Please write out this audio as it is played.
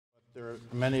There are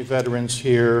many veterans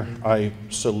here. I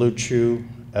salute you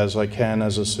as I can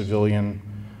as a civilian.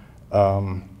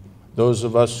 Those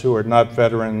of us who are not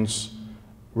veterans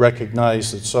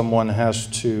recognize that someone has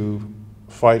to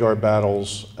fight our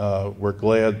battles. We're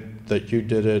glad that you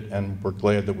did it, and we're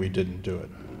glad that we didn't do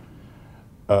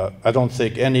it. I don't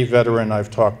think any veteran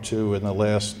I've talked to in the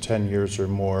last 10 years or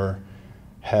more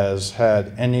has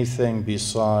had anything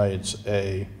besides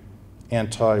an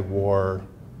anti-war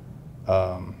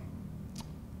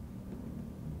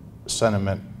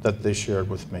sentiment that they shared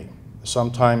with me.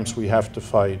 Sometimes we have to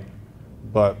fight,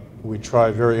 but we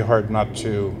try very hard not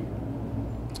to.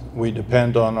 We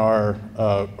depend on our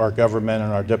government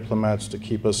and our diplomats to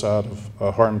keep us out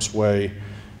of harm's way.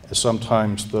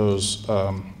 Sometimes those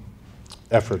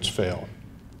efforts fail.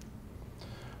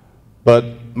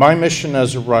 But my mission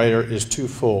as a writer is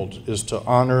twofold, is to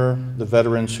honor the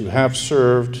veterans who have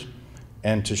served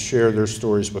and to share their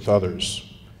stories with others.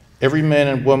 Every man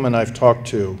and woman I've talked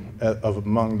to,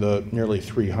 among the nearly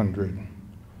 300,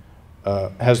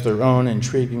 has their own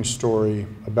intriguing story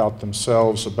about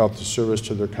themselves, about the service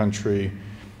to their country,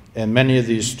 and many of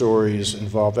these stories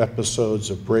involve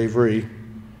episodes of bravery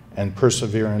and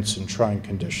perseverance in trying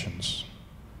conditions.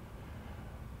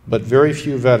 But very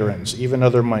few veterans, even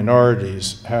other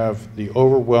minorities, have the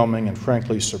overwhelming and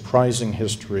frankly surprising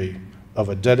history of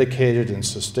a dedicated and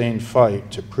sustained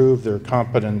fight to prove their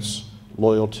competence,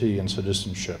 loyalty, and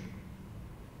citizenship.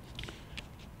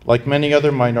 Like many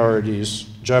other minorities,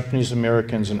 Japanese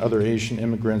Americans and other Asian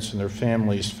immigrants and their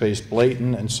families faced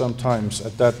blatant and sometimes,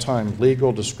 at that time,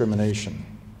 legal discrimination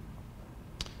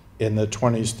in the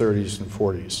 20s, 30s, and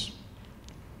 40s.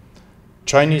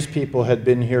 Chinese people had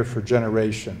been here for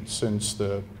generations, since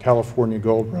the California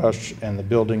Gold Rush and the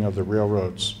building of the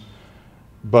railroads.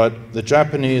 But the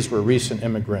Japanese were recent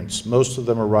immigrants, most of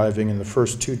them arriving in the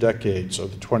first 2 decades of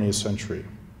the 20th century.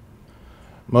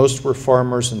 Most were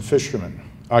farmers and fishermen,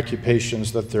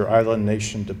 occupations that their island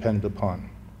nation depended upon.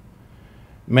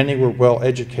 Many were well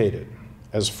educated,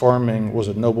 as farming was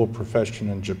a noble profession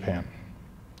in Japan.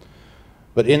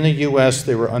 But in the US,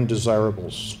 they were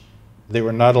undesirables. They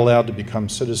were not allowed to become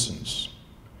citizens.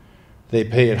 They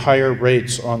paid higher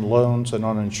rates on loans and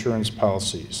on insurance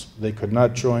policies. They could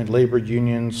not join labor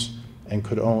unions and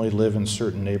could only live in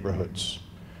certain neighborhoods.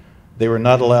 They were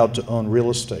not allowed to own real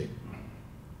estate.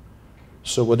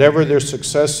 So whatever their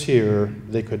success here,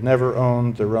 they could never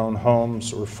own their own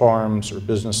homes or farms or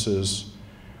businesses,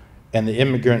 and the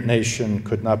immigrant nation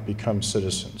could not become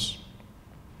citizens.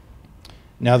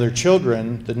 Now their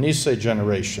children, the Nisei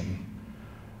generation,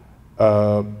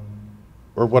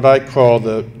 or what I call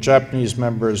the Japanese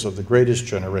members of the greatest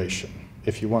generation,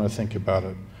 if you want to think about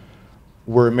it,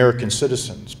 were American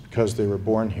citizens because they were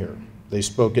born here. They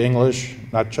spoke English,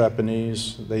 not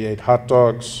Japanese. They ate hot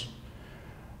dogs.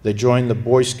 They joined the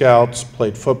Boy Scouts,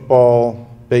 played football,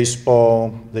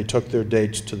 baseball. They took their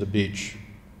dates to the beach.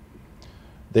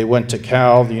 They went to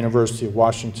Cal, the University of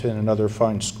Washington, and other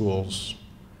fine schools.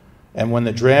 And when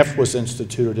the draft was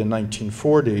instituted in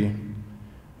 1940,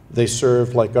 they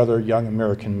served like other young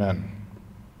American men.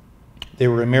 They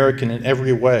were American in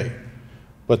every way,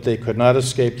 but they could not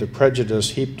escape the prejudice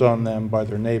heaped on them by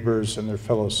their neighbors and their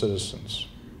fellow citizens.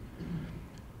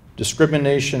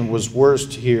 Discrimination was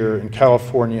worst here in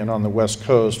California and on the West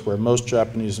Coast, where most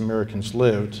Japanese Americans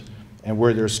lived, and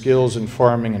where their skills in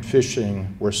farming and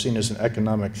fishing were seen as an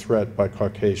economic threat by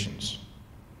Caucasians.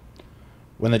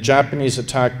 When the Japanese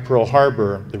attacked Pearl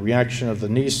Harbor, the reaction of the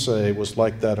Nisei was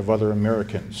like that of other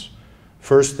Americans.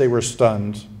 First they were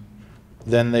stunned,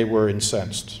 then they were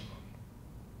incensed.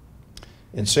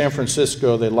 In San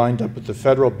Francisco, they lined up at the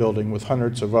Federal Building with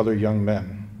hundreds of other young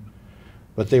men,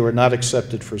 but they were not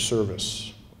accepted for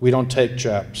service. "We don't take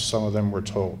Japs," some of them were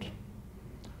told.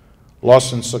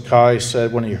 Lawson Sakai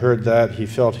said when he heard that, he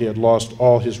felt he had lost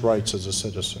all his rights as a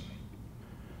citizen.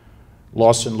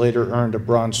 Lawson later earned a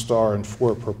Bronze Star and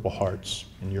 4 Purple Hearts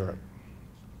in Europe.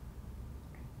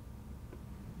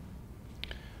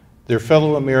 Their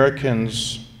fellow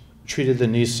Americans treated the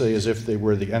Nisei as if they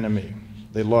were the enemy.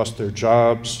 They lost their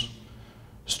jobs.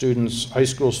 High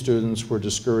school students were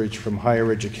discouraged from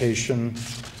higher education.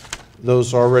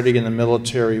 Those already in the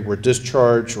military were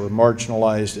discharged or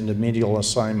marginalized into menial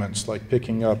assignments like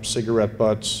picking up cigarette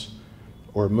butts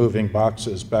or moving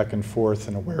boxes back and forth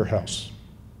in a warehouse.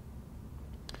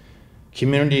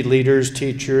 Community leaders,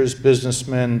 teachers,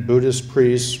 businessmen, Buddhist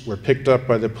priests were picked up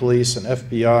by the police and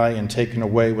FBI and taken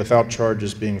away without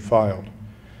charges being filed.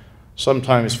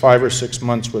 Sometimes 5 or 6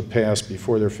 months would pass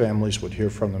before their families would hear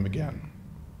from them again.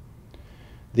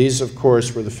 These, of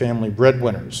course, were the family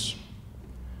breadwinners.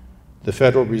 The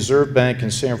Federal Reserve Bank in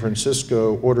San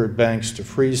Francisco ordered banks to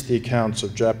freeze the accounts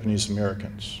of Japanese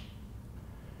Americans.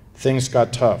 Things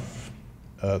got tough.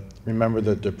 Remember,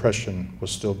 the Depression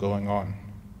was still going on.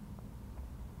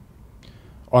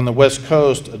 On the West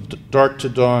Coast, a dark to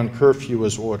dawn curfew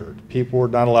was ordered. People were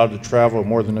not allowed to travel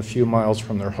more than a few miles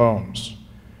from their homes,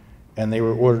 and they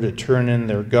were ordered to turn in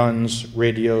their guns,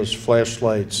 radios,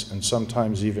 flashlights, and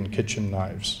sometimes even kitchen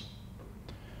knives.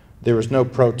 There was no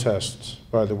protest,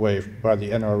 by the way, by the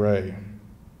NRA.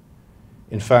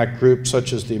 In fact, groups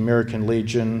such as the American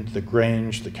Legion, the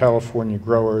Grange, the California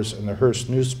Growers, and the Hearst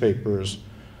newspapers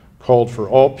called for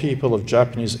all people of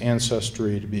Japanese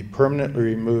ancestry to be permanently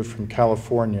removed from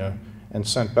California and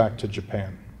sent back to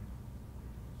Japan.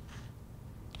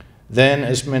 Then,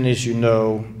 as many as you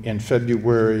know, in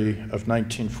February of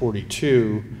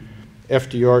 1942,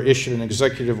 FDR issued an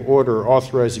executive order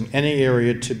authorizing any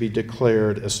area to be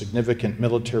declared a significant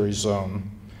military zone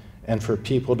and for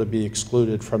people to be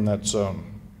excluded from that zone.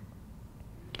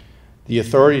 The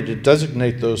authority to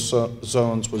designate those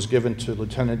zones was given to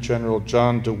Lieutenant General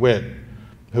John DeWitt,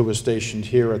 who was stationed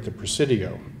here at the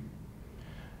Presidio.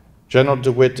 General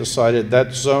DeWitt decided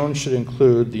that zone should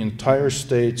include the entire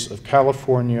states of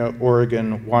California,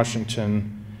 Oregon,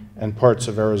 Washington, and parts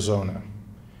of Arizona.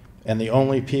 And the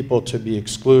only people to be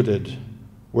excluded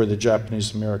were the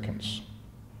Japanese Americans.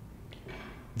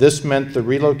 This meant the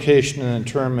relocation and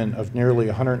internment of nearly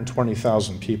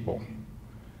 120,000 people,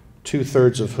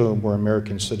 2/3 of whom were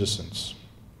American citizens.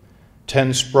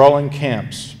 10 sprawling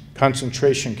camps,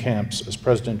 concentration camps, as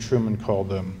President Truman called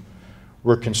them,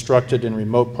 were constructed in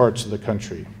remote parts of the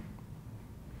country,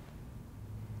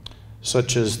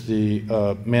 such as the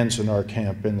Manzanar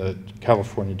camp in the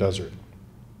California desert.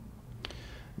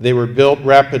 They were built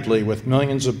rapidly with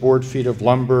millions of board feet of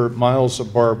lumber, miles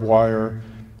of barbed wire,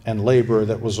 and labor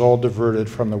that was all diverted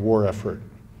from the war effort.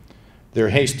 Their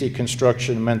hasty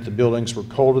construction meant the buildings were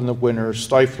cold in the winter,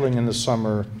 stifling in the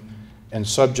summer, and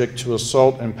subject to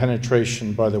assault and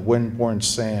penetration by the wind-borne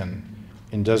sand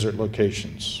in desert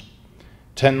locations.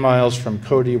 10 miles from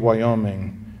Cody,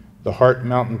 Wyoming, the Hart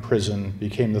Mountain Prison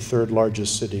became the third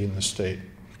largest city in the state.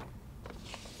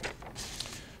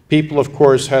 People, of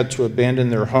course, had to abandon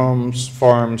their homes,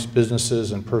 farms,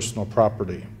 businesses, and personal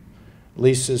property.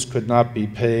 Leases could not be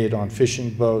paid on fishing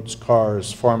boats,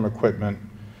 cars, farm equipment,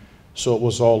 so it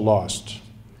was all lost,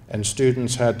 and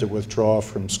students had to withdraw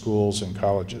from schools and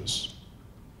colleges.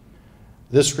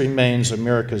 This remains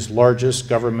America's largest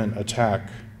government attack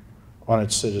on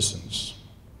its citizens,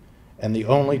 and the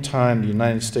only time the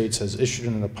United States has issued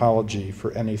an apology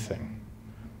for anything,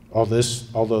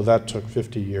 although that took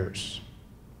 50 years.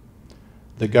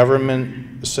 The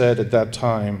government said at that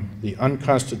time the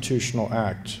unconstitutional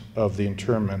act of the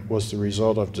internment was the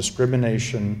result of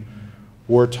discrimination,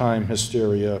 wartime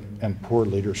hysteria, and poor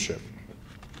leadership.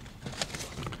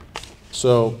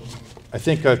 So I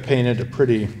think I've painted a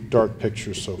pretty dark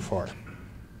picture so far.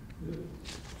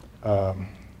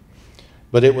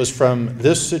 But it was from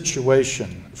this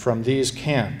situation, from these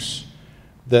camps,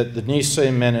 that the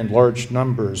Nisei men in large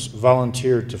numbers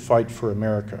volunteered to fight for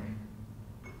America.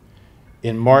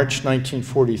 In March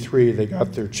 1943, they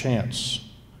got their chance.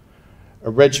 A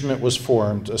regiment was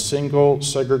formed, a single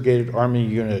segregated Army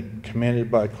unit commanded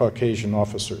by Caucasian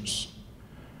officers.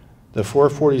 The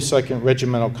 442nd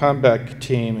Regimental Combat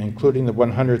Team, including the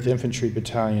 100th Infantry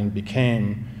Battalion,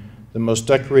 became the most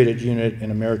decorated unit in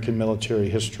American military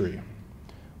history,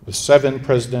 with 7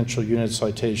 presidential unit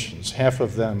citations, half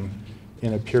of them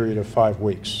in a period of 5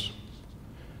 weeks.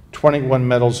 21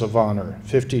 Medals of Honor,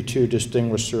 52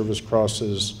 Distinguished Service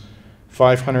Crosses,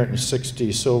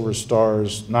 560 Silver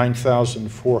Stars,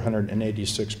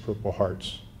 9,486 Purple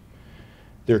Hearts.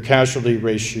 Their casualty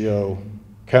rate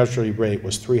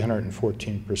was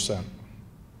 314%.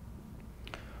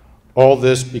 All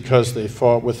this because they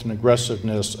fought with an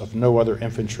aggressiveness of no other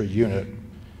infantry unit,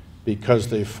 because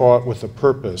they fought with a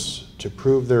purpose to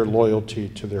prove their loyalty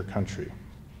to their country.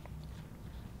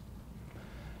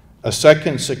 A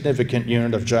second significant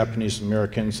unit of Japanese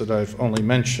Americans that I've only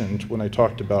mentioned when I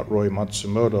talked about Roy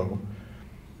Matsumoto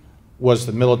was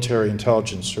the Military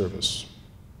Intelligence Service.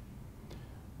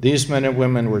 These men and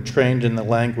women were trained in the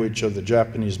language of the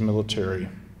Japanese military,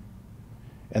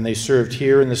 and they served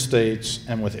here in the States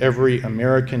and with every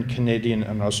American, Canadian,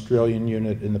 and Australian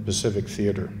unit in the Pacific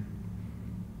Theater.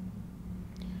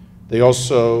 They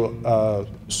also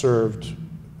served,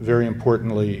 very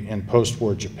importantly, in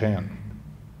post-war Japan.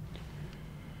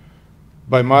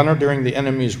 By monitoring the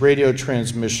enemy's radio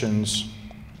transmissions,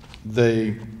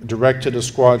 they directed a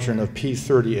squadron of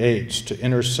P-38s to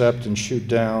intercept and shoot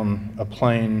down a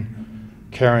plane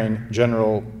carrying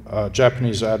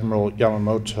Japanese Admiral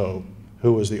Yamamoto,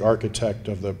 who was the architect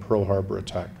of the Pearl Harbor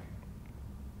attack.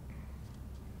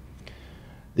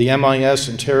 The MIS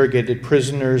interrogated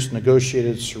prisoners,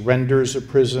 negotiated surrenders of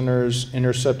prisoners,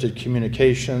 intercepted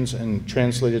communications, and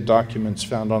translated documents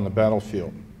found on the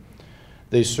battlefield.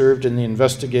 They served in the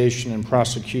investigation and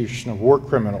prosecution of war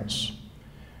criminals.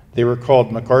 They were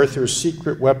called MacArthur's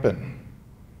secret weapon.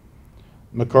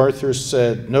 MacArthur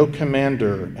said no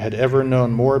commander had ever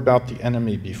known more about the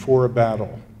enemy before a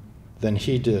battle than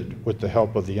he did with the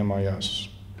help of the MIS.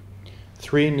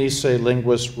 3 Nisei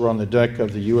linguists were on the deck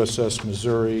of the USS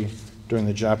Missouri during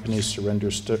the Japanese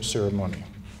surrender ceremony.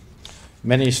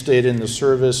 Many stayed in the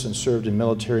service and served in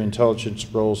military intelligence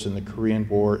roles in the Korean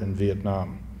War and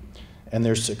Vietnam. And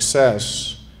their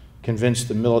success convinced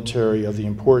the military of the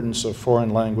importance of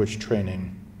foreign language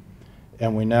training.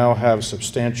 And we now have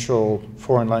substantial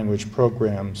foreign language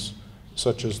programs,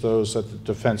 such as those at the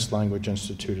Defense Language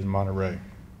Institute in Monterey.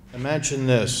 Imagine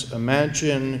this.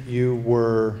 Imagine you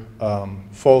were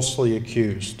falsely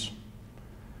accused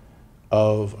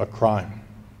of a crime,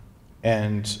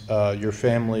 and your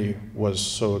family was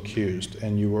so accused,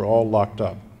 and you were all locked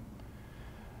up.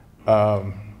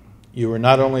 You were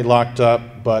not only locked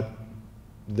up, but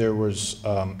there was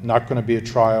not going to be a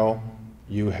trial.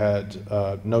 You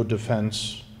had no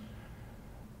defense.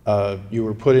 You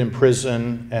were put in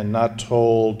prison and not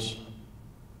told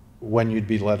when you'd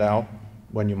be let out,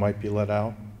 when you might be let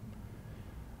out.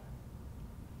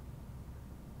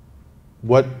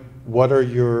 What are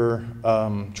your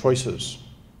choices?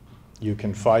 You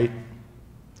can fight,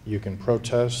 you can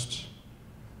protest,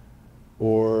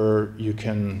 or you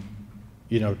can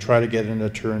try to get an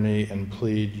attorney and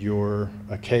plead your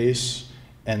case.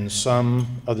 And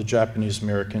some of the Japanese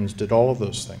Americans did all of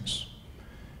those things.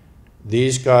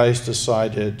 These guys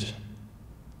decided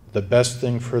the best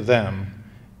thing for them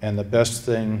and the best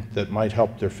thing that might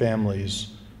help their families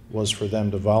was for them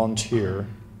to volunteer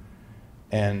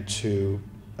and to,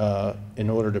 in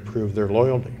order to prove their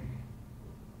loyalty.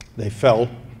 They felt,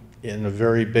 in a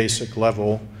very basic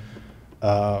level,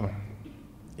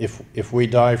 if we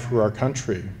die for our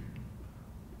country,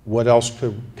 what else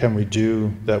can we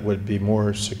do that would be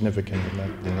more significant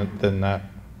than that?